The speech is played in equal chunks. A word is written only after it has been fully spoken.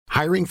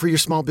Hiring for your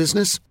small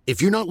business?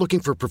 If you're not looking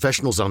for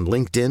professionals on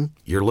LinkedIn,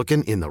 you're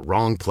looking in the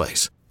wrong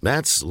place.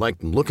 That's like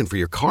looking for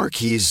your car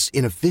keys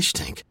in a fish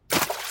tank.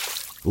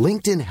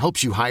 LinkedIn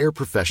helps you hire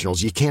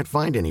professionals you can't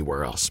find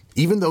anywhere else,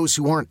 even those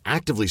who aren't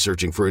actively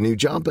searching for a new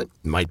job but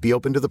might be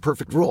open to the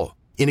perfect role.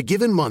 In a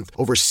given month,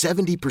 over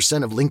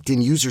 70% of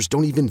LinkedIn users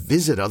don't even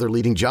visit other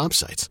leading job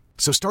sites.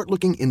 So start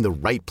looking in the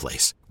right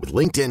place. With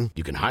LinkedIn,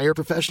 you can hire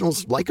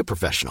professionals like a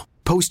professional.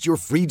 Post your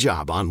free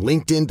job on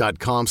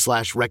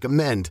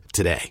linkedin.com/recommend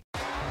today.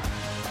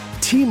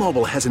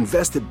 T-Mobile has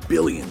invested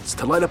billions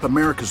to light up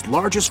America's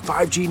largest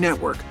 5G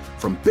network,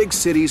 from big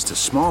cities to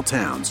small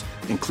towns,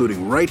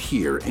 including right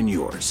here in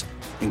yours.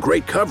 And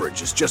great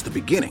coverage is just the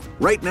beginning.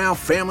 Right now,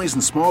 families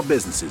and small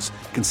businesses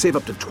can save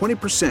up to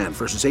 20%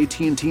 versus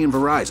AT&T and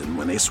Verizon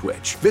when they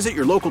switch. Visit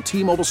your local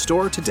T-Mobile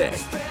store today.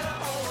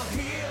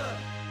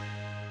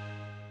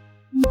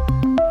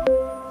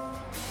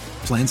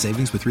 Plan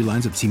savings with 3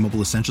 lines of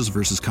T-Mobile Essentials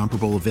versus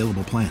comparable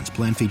available plans.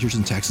 Plan features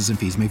and taxes and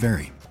fees may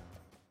vary.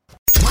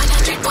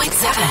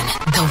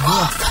 100.7 The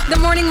Wolf. The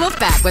Morning Wolf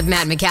Pack with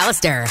Matt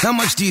McAllister. How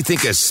much do you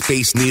think a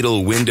Space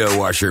Needle window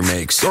washer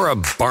makes? Or a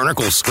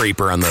barnacle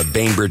scraper on the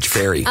Bainbridge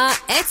Ferry?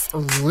 It's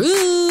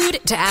rude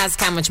to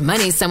ask how much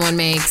money someone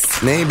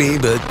makes. Maybe,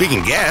 but we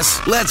can guess.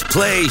 Let's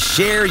play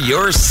Share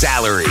Your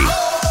Salary.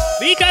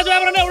 Because we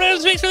want to know what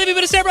it makes for living,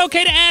 but it's never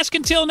okay to ask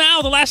until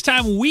now. The last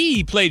time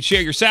we played Share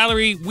Your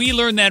Salary, we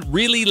learned that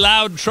really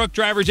loud truck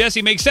driver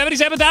Jesse makes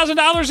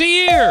 $77,000 a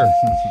year.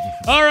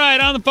 All right,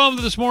 on the phone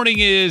this morning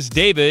is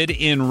David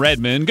in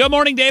Redmond. Good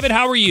morning, David.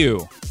 How are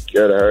you?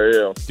 Good. How are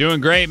you?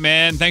 Doing great,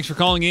 man. Thanks for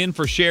calling in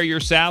for Share Your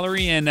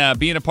Salary and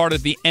being a part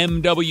of the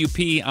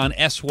MWP on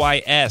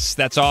SYS.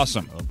 That's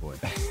awesome. Oh, boy.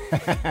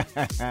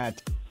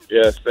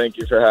 Yes, thank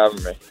you for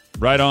having me.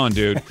 Right on,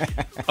 dude.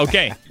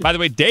 Okay, by the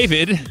way,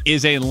 David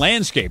is a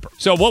landscaper.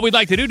 So what we'd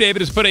like to do,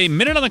 David, is put a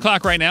minute on the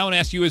clock right now and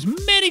ask you as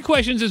many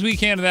questions as we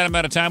can in that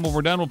amount of time. When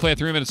we're done, we'll play a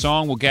 3-minute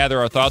song. We'll gather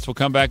our thoughts. We'll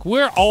come back.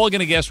 We're all going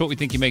to guess what we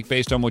think you make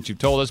based on what you've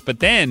told us. But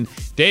then,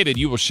 David,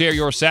 you will share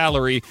your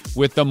salary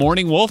with the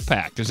Morning Wolf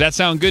Pack. Does that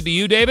sound good to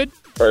you, David?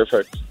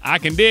 Perfect. I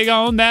can dig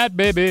on that,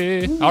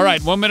 baby. All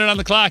right, 1 minute on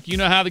the clock. You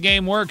know how the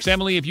game works.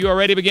 Emily, if you are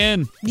ready,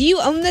 begin. Do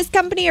you own this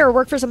company or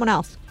work for someone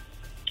else?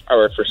 I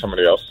work for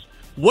somebody else.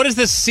 What is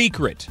the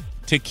secret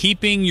to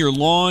keeping your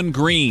lawn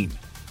green?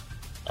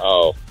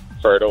 Oh,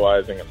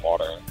 fertilizing and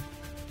watering.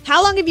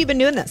 How long have you been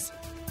doing this?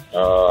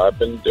 I've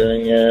been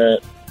doing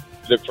it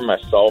for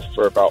myself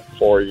for about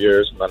 4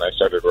 years, and then I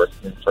started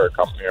working for a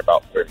company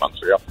about 3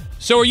 months ago.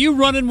 So are you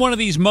running one of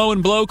these mow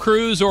and blow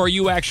crews, or are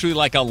you actually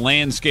like a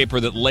landscaper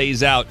that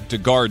lays out to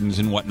gardens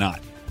and whatnot?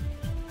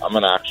 I'm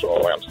an actual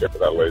landscaper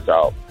that lays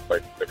out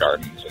like the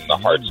gardens and the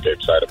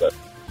hardscape side of it.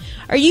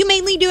 Are you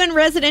mainly doing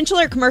residential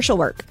or commercial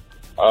work?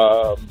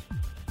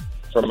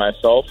 For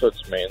myself,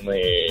 it's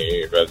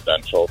mainly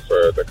residential.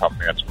 For the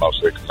company, it's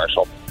mostly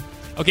commercial.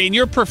 Okay, in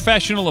your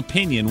professional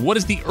opinion, what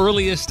is the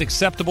earliest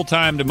acceptable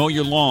time to mow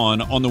your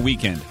lawn on the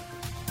weekend?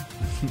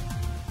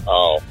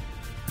 Oh,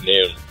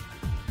 noon.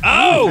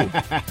 Oh!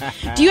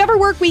 Do you ever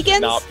work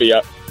weekends? Not be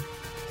up.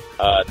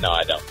 No,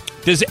 I don't.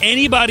 Does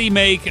anybody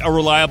make a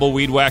reliable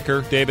weed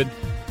whacker, David?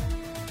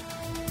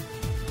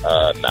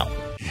 No.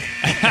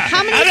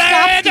 How many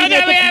stops do you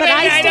make? But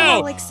I still know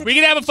like 6. We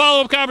can have a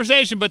follow-up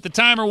conversation, but the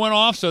timer went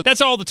off, so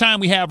that's all the time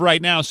we have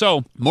right now.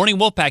 So, Morning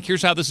Wolfpack,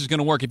 here's how this is going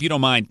to work. If you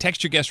don't mind,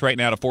 text your guest right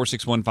now to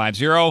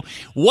 46150.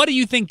 What do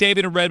you think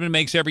David in Redmond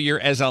makes every year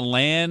as a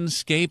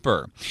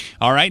landscaper?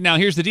 All right, now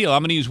here's the deal.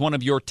 I'm going to use one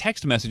of your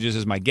text messages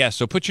as my guest,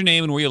 so put your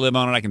name and where you live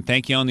on it. I can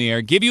thank you on the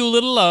air, give you a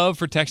little love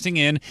for texting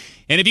in,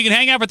 and if you can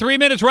hang out for 3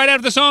 minutes right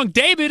after the song,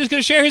 David is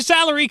going to share his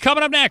salary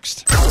coming up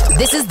next.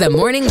 This is the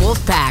Morning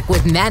Wolfpack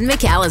with Matt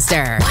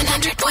McAllister.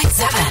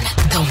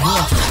 100.7 The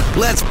Wolf.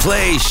 Let's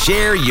play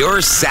Share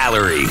Your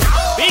Salary.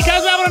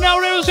 Because I want to know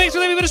what it makes for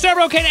living, but it's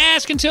never okay to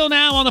ask until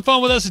now. On the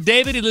phone with us is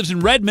David. He lives in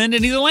Redmond,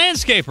 and he's a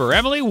landscaper.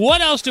 Emily,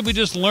 what else did we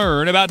just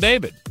learn about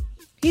David?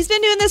 He's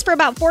been doing this for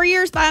about 4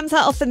 years by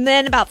himself and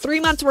then about 3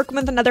 months working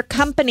with another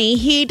company.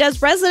 He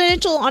does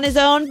residential on his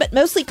own, but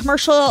mostly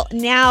commercial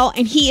now.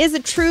 And he is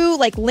a true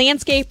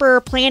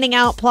landscaper, planning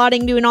out,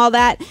 plotting, doing all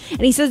that.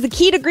 And he says the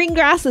key to green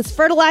grass is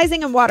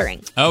fertilizing and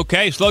watering.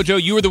 Okay, Slow Joe,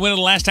 you were the winner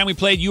the last time we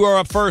played. You are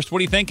up first. What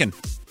are you thinking?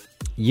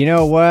 You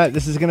know what?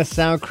 This is going to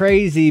sound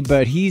crazy,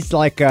 but he's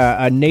like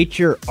a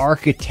nature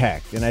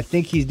architect, and I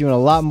think he's doing a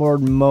lot more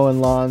than mowing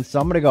lawns, so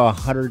I'm going to go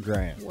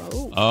 $100,000.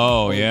 Whoa.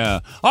 Oh,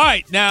 yeah. All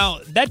right, now,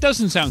 that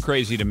doesn't sound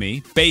crazy to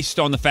me, based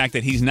on the fact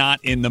that he's not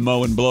in the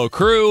mow and blow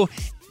crew,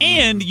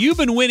 and you've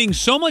been winning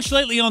so much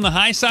lately on the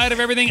high side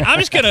of everything. I'm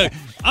just going to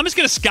I'm just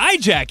going to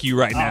skyjack you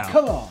right now.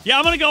 Come on. Yeah,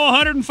 I'm going to go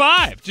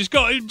 105. Just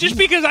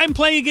because I'm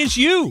playing against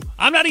you.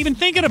 I'm not even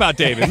thinking about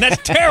David, and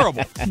that's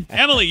terrible.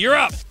 Emily, you're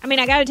up. I mean,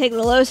 I got to take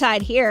the low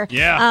side here.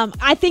 Yeah.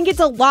 I think it's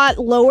a lot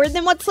lower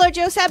than what Slow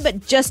Joe said,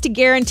 but just to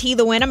guarantee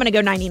the win, I'm going to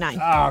go 99.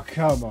 Oh,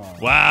 come on.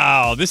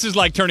 Wow, this is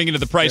like turning into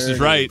The Price is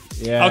Right.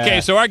 Yeah.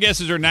 Okay, so our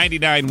guesses are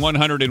 99,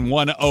 100, and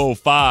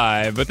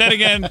 105. But then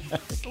again,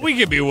 we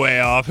could be way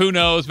off. Who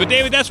knows? But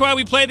David, that's why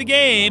we play the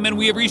game, and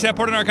we have reached that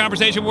part in our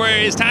conversation where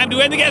it's time to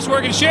end the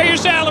guesswork and share your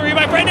salary.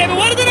 My friend David,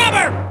 what is the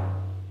number?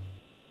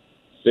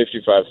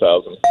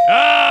 55,000.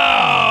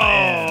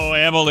 Oh,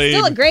 Emily.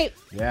 Still a great.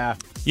 Yeah.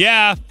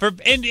 Yeah,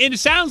 and it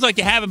sounds like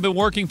you haven't been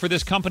working for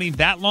this company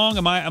that long.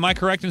 Am I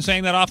correct in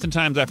saying that?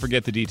 Oftentimes I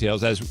forget the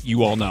details, as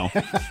you all know.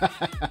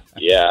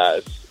 Yeah,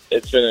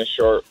 it's been a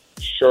short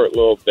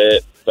little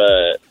bit,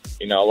 but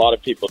a lot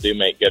of people do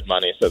make good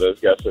money, so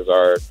those guesses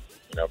are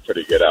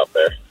pretty good out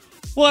there.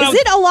 Well, Is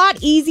it a lot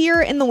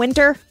easier in the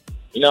winter?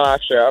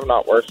 Actually, I've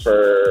not worked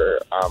for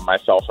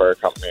myself or a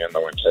company in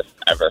the winter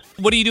ever.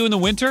 What do you do in the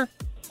winter?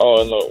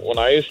 Oh, when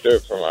I used to do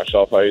it for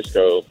myself, I used to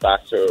go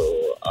back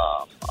to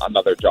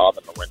another job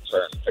in the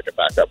winter and pick it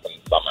back up in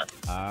the summer.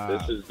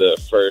 This is the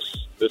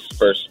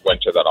first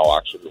winter that I'll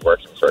actually be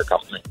working for a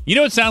company. You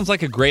know, it sounds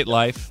like a great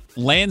life.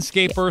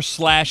 Landscaper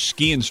 /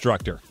 ski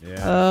instructor.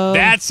 Yeah.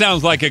 That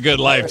sounds like a good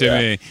life to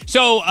me.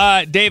 So,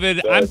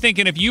 David, I'm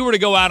thinking if you were to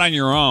go out on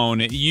your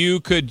own, you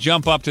could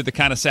jump up to the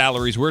kind of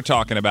salaries we're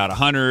talking about,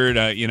 100,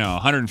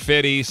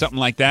 150, something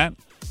like that.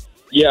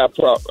 Yeah,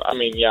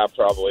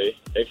 probably.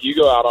 If you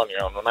go out on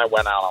your own, when I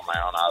went out on my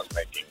own, I was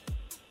making,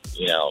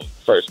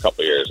 first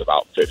couple of years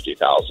about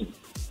 50,000,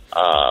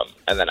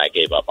 and then I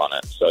gave up on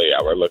it. So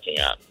yeah, we're looking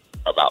at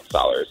about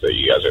salaries that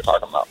you guys are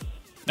talking about.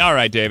 All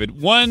right,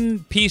 David. One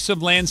piece of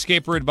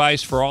landscaper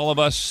advice for all of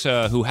us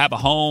who have a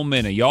home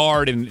and a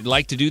yard and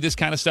like to do this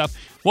kind of stuff.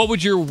 What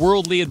would your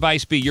worldly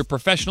advice be? Your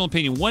professional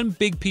opinion. One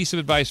big piece of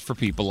advice for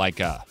people like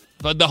the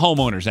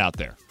homeowners out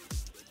there.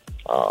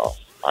 Oh,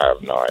 I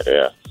have no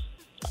idea.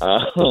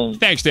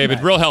 Thanks, David.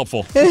 Real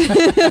helpful.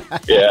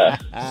 Yeah.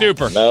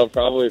 Super. No,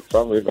 probably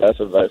best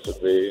advice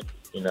would be,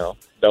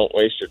 don't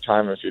waste your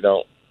time if you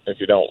don't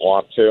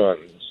want to, and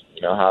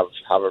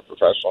have a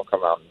professional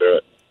come out and do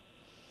it.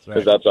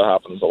 Because that's what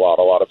happens a lot.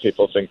 A lot of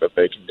people think that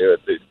they can do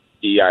it, the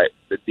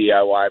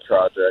DIY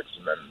projects,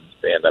 and then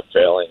they end up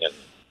failing and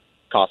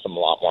cost them a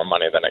lot more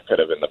money than it could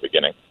have in the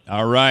beginning.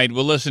 All right.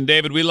 Well, listen,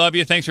 David, we love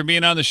you. Thanks for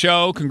being on the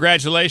show.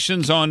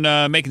 Congratulations on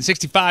making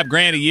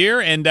 $65,000 a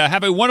year, and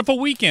have a wonderful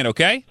weekend,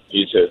 okay?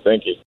 You too.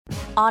 Thank you.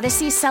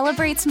 Odyssey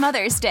celebrates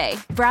Mother's Day,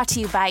 brought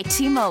to you by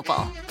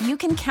T-Mobile. You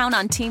can count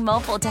on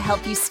T-Mobile to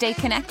help you stay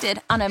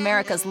connected on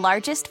America's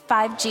largest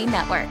 5G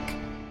network.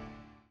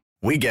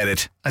 We get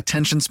it.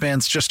 Attention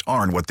spans just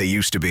aren't what they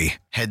used to be.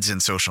 Heads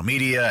in social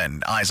media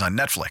and eyes on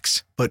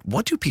Netflix. But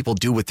what do people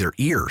do with their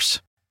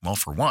ears? Well,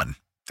 for one,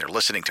 they're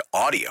listening to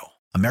audio.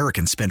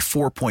 Americans spend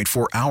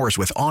 4.4 hours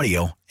with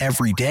audio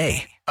every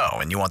day. Oh,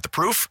 and you want the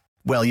proof?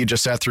 Well, you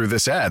just sat through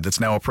this ad that's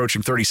now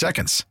approaching 30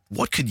 seconds.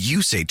 What could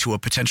you say to a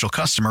potential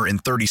customer in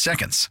 30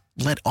 seconds?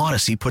 Let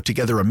Odyssey put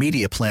together a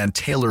media plan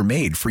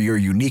tailor-made for your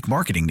unique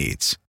marketing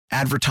needs.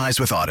 Advertise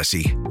with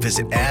Odyssey.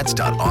 Visit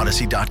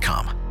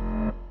ads.odyssey.com.